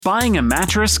Buying a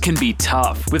mattress can be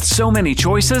tough. With so many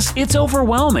choices, it's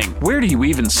overwhelming. Where do you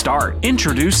even start?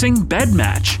 Introducing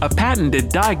BedMatch, a patented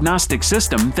diagnostic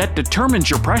system that determines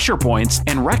your pressure points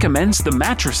and recommends the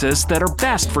mattresses that are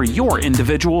best for your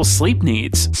individual sleep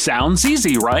needs. Sounds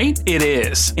easy, right? It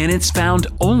is, and it's found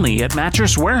only at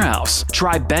Mattress Warehouse.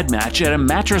 Try BedMatch at a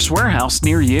Mattress Warehouse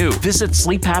near you. Visit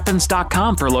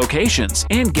sleephappens.com for locations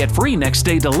and get free next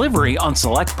day delivery on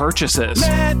select purchases.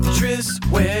 Mattress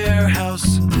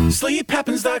Warehouse.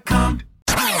 SleepHappens.com.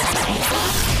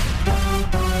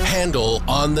 Handel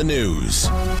on the News.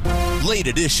 Late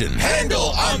edition.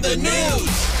 Handel on the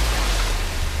News.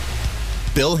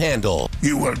 Bill Handel.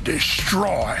 You will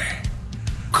destroy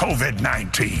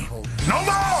COVID-19. No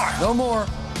more! No more.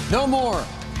 No more.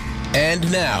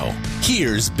 And now,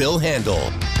 here's Bill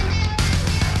Handel.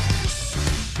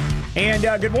 And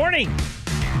good morning.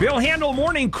 Bill Handel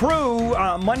Morning Crew,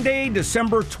 Monday,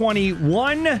 December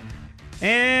 21.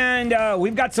 And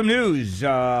we've got some news.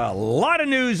 A lot of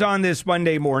news on this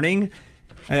Monday morning.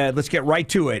 Let's get right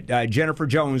to it. Jennifer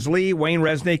Jones-Lee, Wayne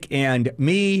Resnick, and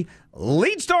me.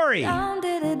 Lead story.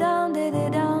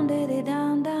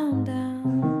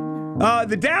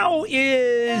 The Dow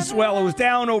is, well, it was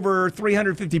down over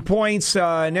 350 points.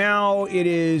 Now it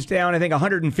is down, I think,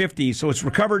 150. So it's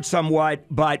recovered somewhat.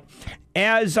 But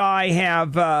as I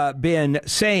have been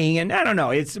saying, and I don't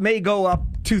know, it may go up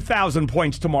 2,000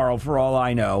 points tomorrow for all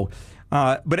I know.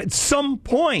 But at some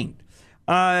point,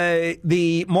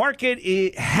 the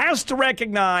market has to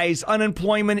recognize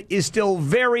unemployment is still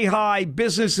very high.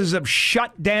 Businesses have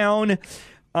shut down.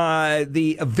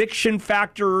 The eviction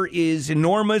factor is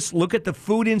enormous. Look at the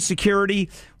food insecurity.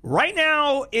 Right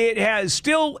now, it has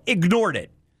still ignored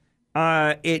it.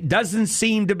 It doesn't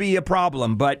seem to be a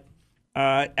problem, but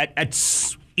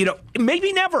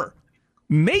maybe never.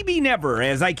 Maybe never,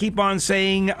 as I keep on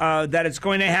saying that it's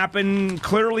going to happen.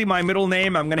 Clearly, my middle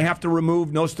name, I'm going to have to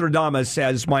remove Nostradamus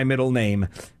as my middle name.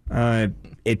 I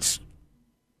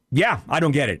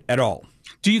don't get it at all.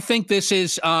 Do you think this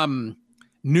is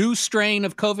new strain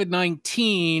of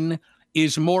COVID-19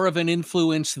 is more of an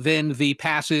influence than the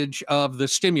passage of the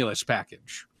stimulus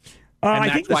package?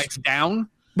 And that's why it's down?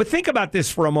 But think about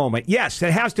this for a moment. Yes,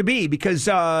 it has to be because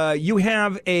you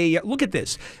have look at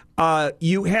this.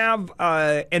 You have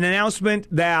an announcement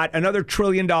that another $1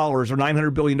 trillion or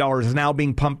 $900 billion is now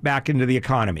being pumped back into the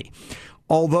economy.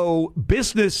 Although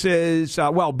businesses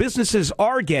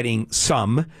are getting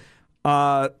some,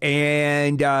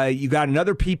 and you got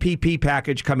another PPP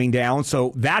package coming down,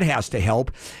 so that has to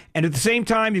help. And at the same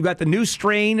time, you've got the new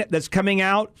strain that's coming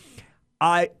out.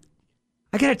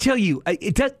 I got to tell you,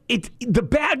 the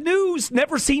bad news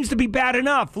never seems to be bad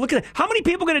enough. Look at how many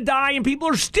people are going to die, and people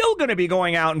are still going to be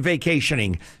going out and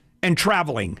vacationing and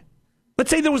traveling. Let's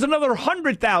say there was another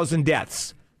 100,000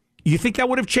 deaths. You think that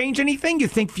would have changed anything? You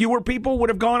think fewer people would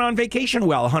have gone on vacation?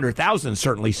 Well, 100,000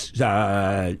 certainly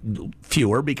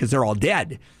fewer because they're all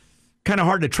dead. Kind of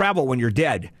hard to travel when you're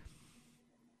dead.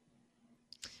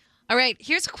 All right,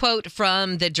 here's a quote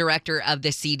from the director of the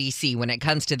CDC when it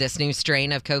comes to this new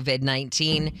strain of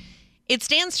COVID-19. It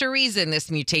stands to reason this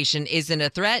mutation isn't a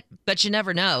threat, but you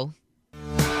never know.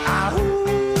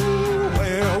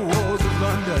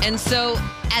 And so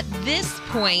at this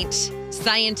point,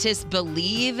 scientists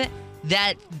believe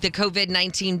that the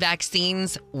COVID-19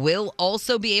 vaccines will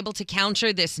also be able to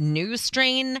counter this new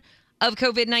strain of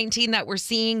COVID-19 that we're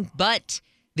seeing, but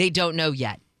they don't know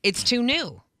yet. It's too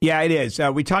new. Yeah, it is.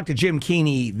 We talked to Jim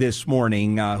Keeney this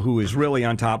morning, who is really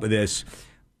on top of this,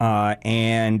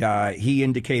 and he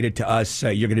indicated to us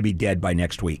you're going to be dead by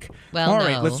next week. Well, all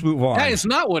right, let's move on. That is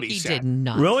not what he said. Did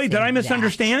not. Really? Did I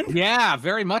misunderstand? That. Yeah,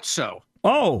 very much so.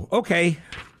 Oh, okay.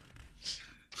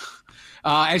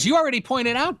 As you already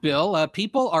pointed out, Bill,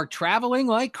 people are traveling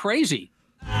like crazy.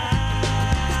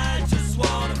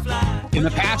 In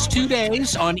the past 2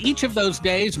 days, on each of those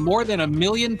days, more than 1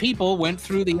 million people went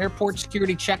through the airport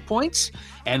security checkpoints,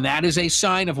 and that is a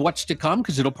sign of what's to come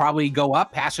because it'll probably go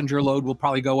up. Passenger load will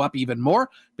probably go up even more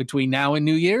between now and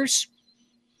New Year's.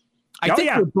 I think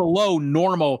we're below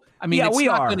normal. I mean, it's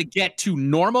not going to get to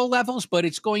normal levels, but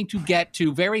it's going to get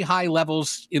to very high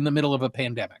levels in the middle of a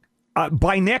pandemic.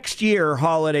 By next year,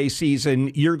 holiday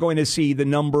season, you're going to see the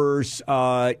numbers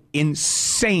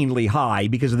insanely high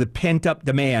because of the pent-up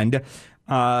demand.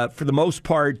 For the most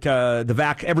part,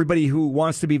 everybody who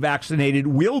wants to be vaccinated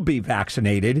will be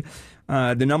vaccinated.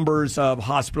 The numbers of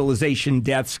hospitalization,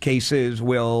 deaths, cases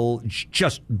will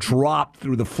just drop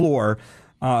through the floor.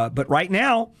 But right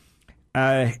now,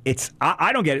 I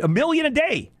don't get it. 1 million a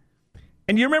day.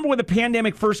 And you remember when the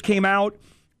pandemic first came out?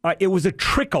 It was a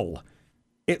trickle.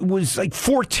 it was like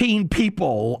 14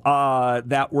 people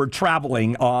that were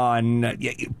traveling on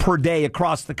per day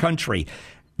across the country.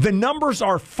 The numbers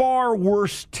are far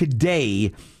worse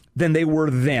today than they were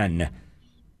then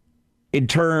in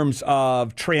terms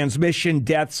of transmission,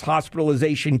 deaths,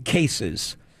 hospitalization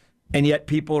cases, and yet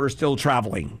people are still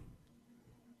traveling.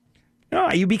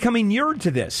 Are you becoming inured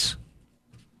to this?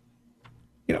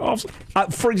 Also,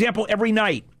 for example, every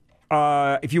night,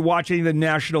 if you watch any of the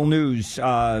national news,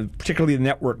 particularly the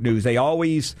network news, they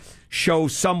always show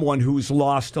someone who's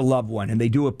lost a loved one, and they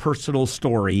do a personal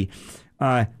story.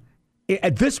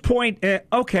 At this point,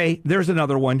 okay, there's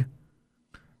another one.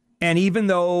 And even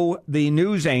though the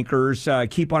news anchors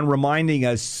keep on reminding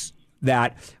us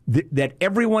that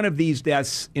every one of these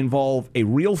deaths involve a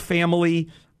real family,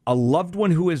 a loved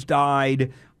one who has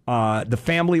died, the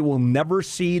family will never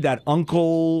see that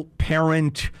uncle,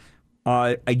 parent,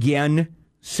 again,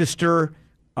 sister.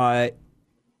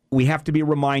 We have to be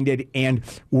reminded, and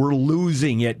we're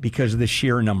losing it because of the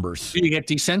sheer numbers. You get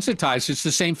desensitized. It's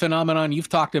the same phenomenon you've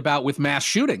talked about with mass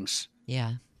shootings.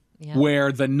 Yeah.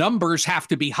 Where the numbers have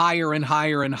to be higher and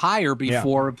higher and higher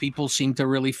before people seem to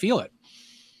really feel it.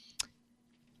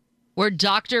 Were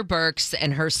Dr. Birx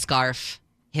and her scarf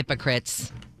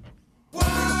hypocrites?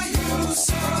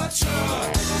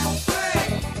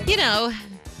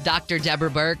 Dr. Deborah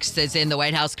Birx is in the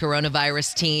White House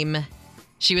coronavirus team.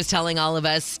 She was telling all of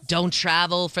us, don't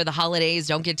travel for the holidays,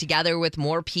 don't get together with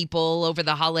more people over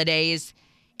the holidays.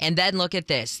 And then look at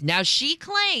this. Now, she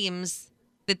claims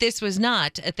that this was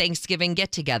not a Thanksgiving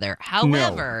get-together.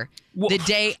 However, the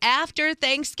day after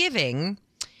Thanksgiving,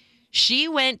 she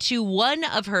went to one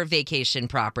of her vacation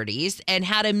properties and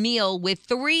had a meal with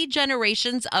 3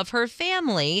 generations of her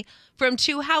family from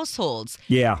 2 households.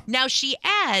 Yeah. Now, she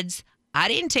adds, I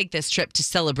didn't take this trip to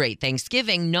celebrate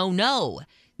Thanksgiving. No.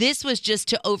 This was just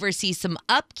to oversee some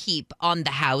upkeep on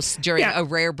the house during a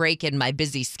rare break in my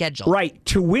busy schedule. Right,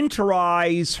 to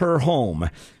winterize her home.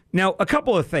 Now, a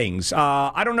couple of things.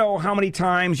 I don't know how many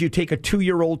times you take a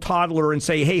 2-year-old toddler and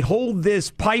say, hey, hold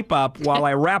this pipe up while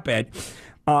I wrap it.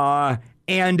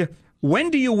 And when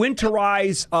do you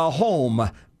winterize a home?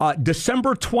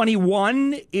 December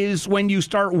 21 is when you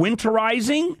start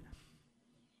winterizing?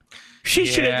 She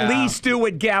should at least do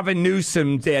what Gavin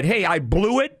Newsom did. Hey, I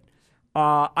blew it.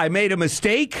 I made a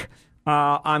mistake.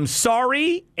 I'm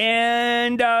sorry.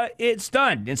 And it's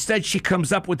done. Instead, she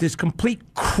comes up with this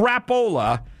complete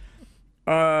crapola.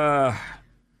 And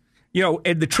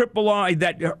the trip along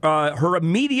that her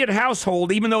immediate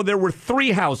household, even though there were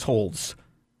 3 households.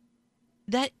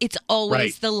 That it's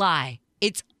always the lie.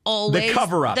 It's always the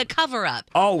cover-up. The cover-up.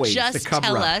 Always just the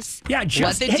cover-up. Tell us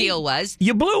what the deal was.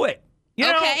 You blew it.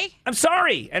 Okay. I'm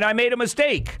sorry, and I made a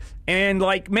mistake. And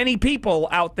like many people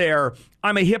out there,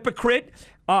 I'm a hypocrite.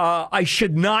 I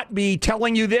should not be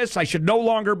telling you this. I should no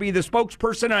longer be the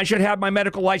spokesperson, and I should have my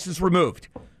medical license removed.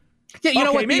 Yeah, you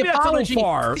know what? Maybe that's a little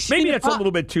far. Maybe that's a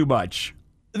little bit too much.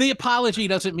 The apology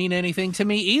doesn't mean anything to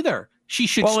me either. She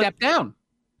should step down.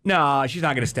 No, she's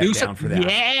not going to step down for that.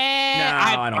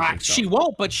 Yeah, no, I don't think so. She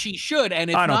won't, but she should.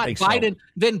 And if not Biden,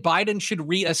 then Biden should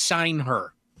reassign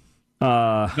her.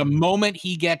 The moment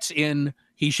he gets in,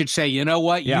 he should say, you know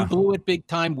what? You blew it big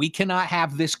time. We cannot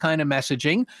have this kind of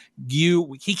messaging.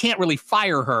 He can't really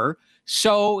fire her.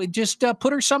 So just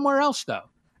put her somewhere else, though.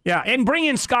 Yeah, and bring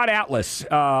in Scott Atlas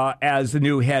as the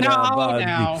new head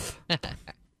of.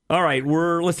 All right,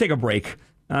 let's take a break,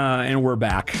 and we're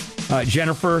back.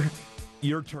 Jennifer,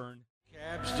 your turn.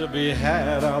 Cabs to be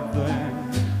had out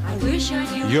there. I wish I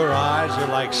knew. Your eyes are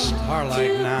like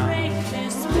starlight now.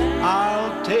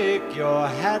 I'll take your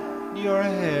hat. Your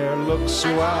hair looks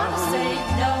swell.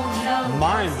 No.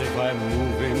 Mind if I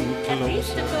move in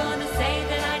closer?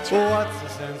 What's the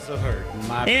sense of hurting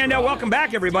my And welcome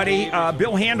back, everybody.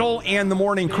 Bill Handel and the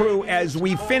morning crew as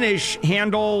we finish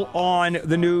Handel on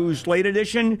the News Late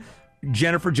Edition.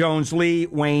 Jennifer Jones Lee,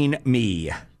 Wayne, me.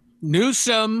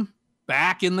 Newsom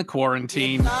back in the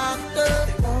quarantine.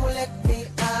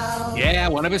 Yeah,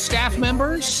 one of his staff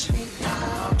members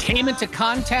came into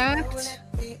contact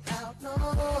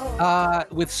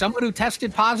with someone who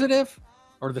tested positive,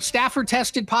 or the staffer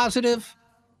tested positive.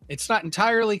 It's not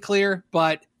entirely clear,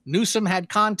 but Newsom had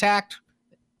contact,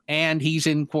 and he's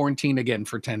in quarantine again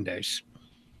for 10 days.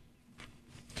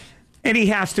 And he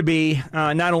has to be,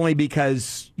 not only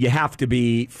because you have to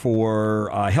be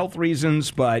for health reasons,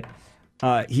 but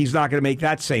he's not going to make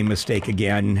that same mistake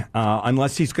again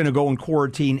unless he's going to go in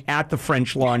quarantine at the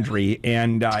French Laundry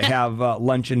and have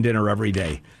lunch and dinner every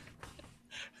day.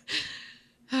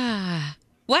 Why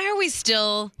are we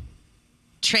still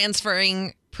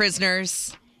transferring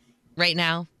prisoners right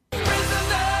now? Prisoners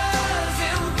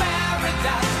in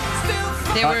paradise.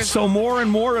 So more and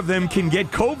more of them can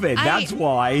get COVID. That's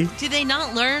why. Did they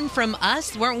not learn from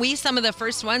us? Weren't we some of the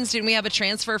first ones? Didn't we have a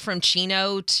transfer from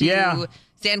Chino to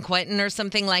San Quentin or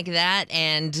something like that?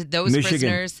 And those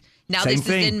prisoners, now this is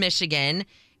in Michigan.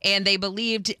 And they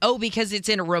believed, because it's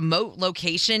in a remote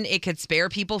location, it could spare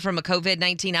people from a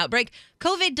COVID-19 outbreak.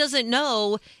 COVID doesn't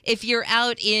know if you're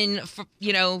out in,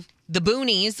 the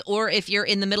boonies or if you're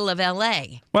in the middle of LA.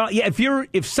 Well, yeah,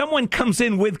 if someone comes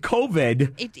in with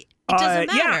COVID, it doesn't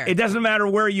matter. Yeah, it doesn't matter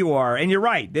where you are. And you're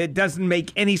right. It doesn't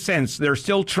make any sense. They're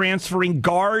still transferring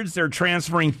guards. They're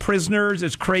transferring prisoners.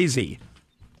 It's crazy.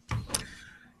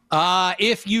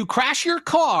 If you crash your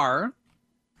car,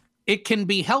 it can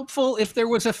be helpful if there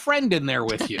was a friend in there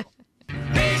with you.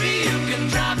 Baby, you can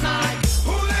drive like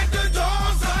who let the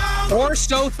dogs out. Or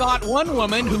so thought one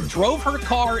woman who drove her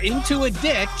car into a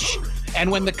ditch,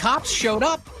 and when the cops showed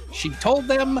up, she told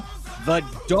them the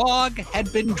dog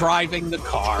had been driving the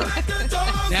car.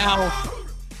 Now,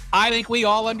 I think we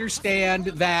all understand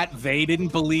that they didn't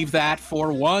believe that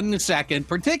for 1 second,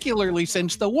 particularly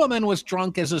since the woman was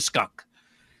drunk as a skunk.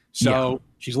 So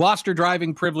she's lost her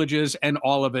driving privileges and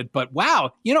all of it. But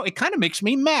wow, it kind of makes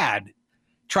me mad.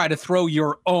 Try to throw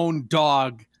your own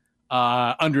dog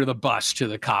under the bus to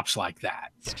the cops like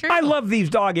that. It's true. I love these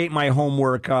dog ate my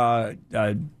homework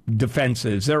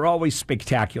defenses. They're always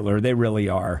spectacular. They really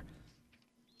are.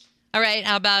 All right,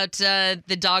 how about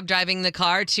the dog driving the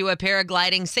car to a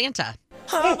paragliding Santa?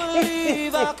 I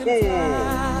believe I can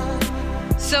fly.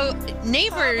 So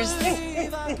neighbors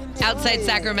outside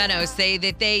Sacramento say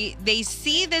that they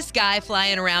see this guy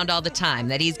flying around all the time,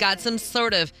 that he's got some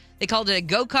sort of, they called it a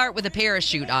go-kart with a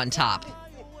parachute on top.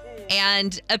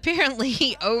 And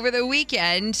apparently over the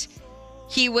weekend,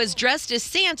 he was dressed as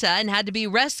Santa and had to be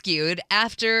rescued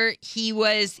after he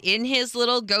was in his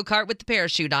little go-kart with the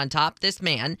parachute on top, this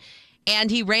man, and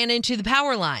he ran into the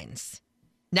power lines.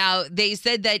 Now, they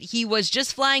said that he was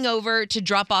just flying over to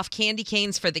drop off candy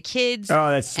canes for the kids.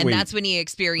 Oh, that's sweet. And that's when he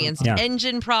experienced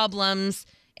engine problems.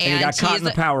 And he got caught in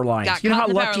the power lines. Got caught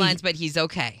in the power lines, but he's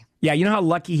okay. Yeah, you know how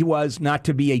lucky he was not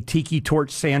to be a tiki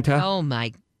torch Santa? Oh,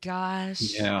 my gosh.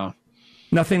 Yeah.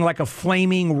 Nothing like a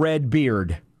flaming red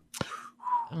beard.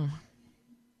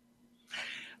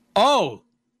 Oh,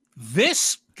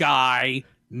 this guy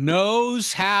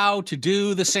knows how to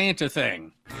do the Santa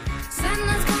thing.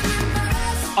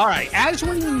 All right, as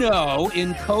we know,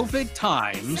 in COVID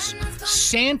times,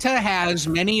 Santa has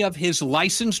many of his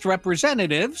licensed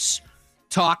representatives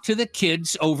talk to the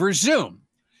kids over Zoom.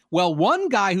 Well, one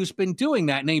guy who's been doing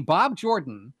that, named Bob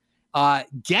Jordan,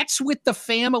 gets with the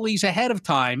families ahead of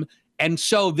time. And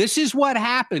so this is what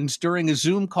happens during a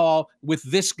Zoom call with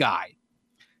this guy.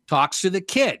 Talks to the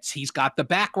kids. He's got the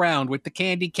background with the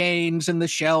candy canes and the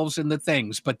shelves and the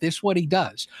things. But this is what he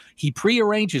does. He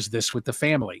prearranges this with the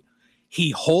family.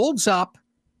 He holds up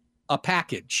a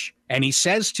package and he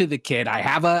says to the kid, I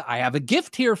have a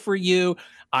gift here for you.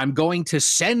 I'm going to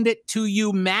send it to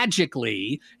you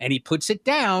magically. And he puts it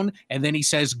down and then he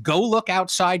says, go look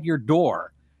outside your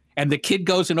door. And the kid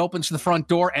goes and opens the front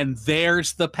door and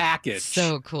there's the package.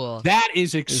 So cool. That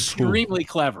is extremely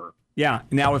clever. Yeah.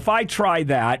 Now, if I tried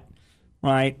that,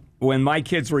 right, when my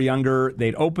kids were younger,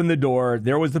 they'd open the door,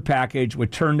 there was the package,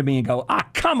 would turn to me and go,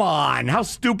 come on, how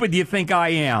stupid do you think I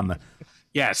am?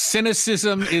 Yeah,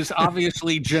 cynicism is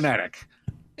obviously genetic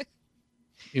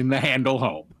in the Handel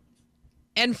home.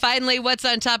 And finally, what's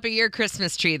on top of your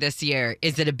Christmas tree this year?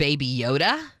 Is it a baby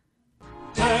Yoda?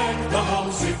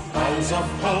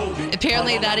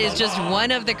 Apparently, that is just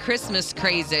one of the Christmas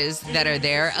crazes that are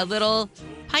there. A little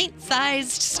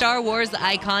pint-sized Star Wars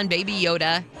icon, Baby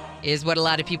Yoda, is what a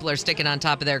lot of people are sticking on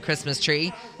top of their Christmas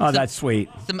tree. Oh, that's sweet.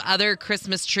 Some other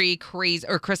Christmas tree craze,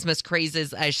 or Christmas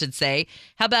crazes, I should say.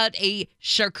 How about a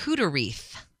charcuterie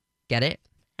wreath? Get it?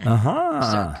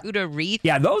 Charcuterie wreath.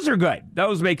 Yeah, those are good.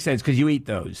 Those make sense because you eat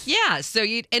those. Yeah, so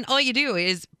and all you do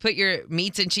is put your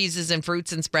meats and cheeses and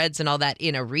fruits and spreads and all that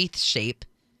in a wreath shape.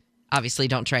 Obviously,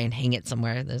 don't try and hang it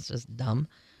somewhere. That's just dumb.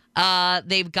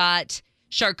 They've got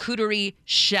charcuterie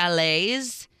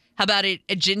chalets. How about a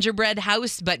gingerbread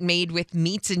house, but made with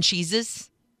meats and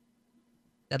cheeses?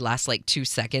 That lasts like 2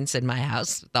 seconds in my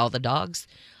house with all the dogs.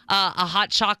 A hot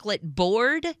chocolate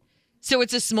board. So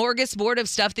it's a smorgasbord of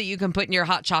stuff that you can put in your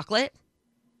hot chocolate.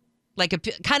 Like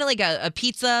kind of like a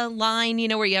pizza line,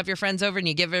 where you have your friends over and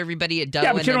you give everybody a dough.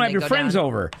 Yeah, but you don't have your friends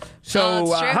over.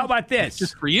 So how about this?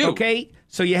 Just for you. Okay,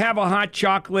 so you have a hot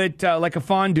chocolate, like a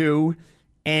fondue,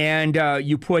 and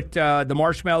you put the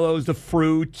marshmallows, the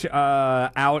fruit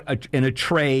out in a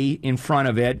tray in front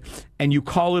of it, and you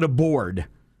call it a board.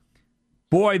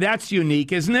 Boy, that's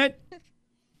unique, isn't it?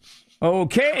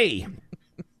 Okay.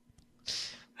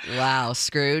 Wow,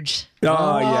 Scrooge.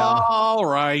 Oh, yeah. All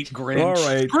right, Grinch. All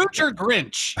right. Scrooge or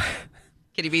Grinch?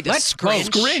 Can he be the Let's go. Scrinch?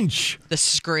 Grinch. The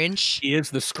Scrinch. He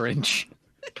is the Scrinch.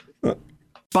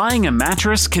 Buying a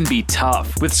mattress can be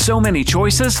tough. With so many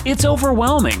choices, it's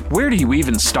overwhelming. Where do you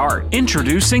even start?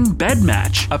 Introducing Bed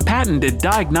Match, a patented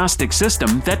diagnostic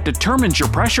system that determines your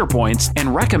pressure points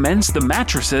and recommends the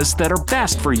mattresses that are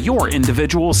best for your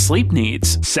individual sleep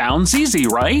needs. Sounds easy,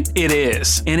 right? It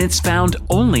is, and it's found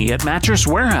only at Mattress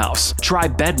Warehouse. Try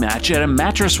Bed Match at a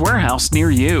Mattress Warehouse near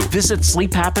you. Visit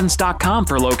sleephappens.com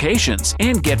for locations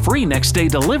and get free next day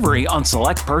delivery on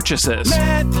select purchases.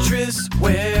 Mattress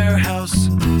Warehouse.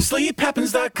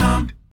 SleepHappens.com.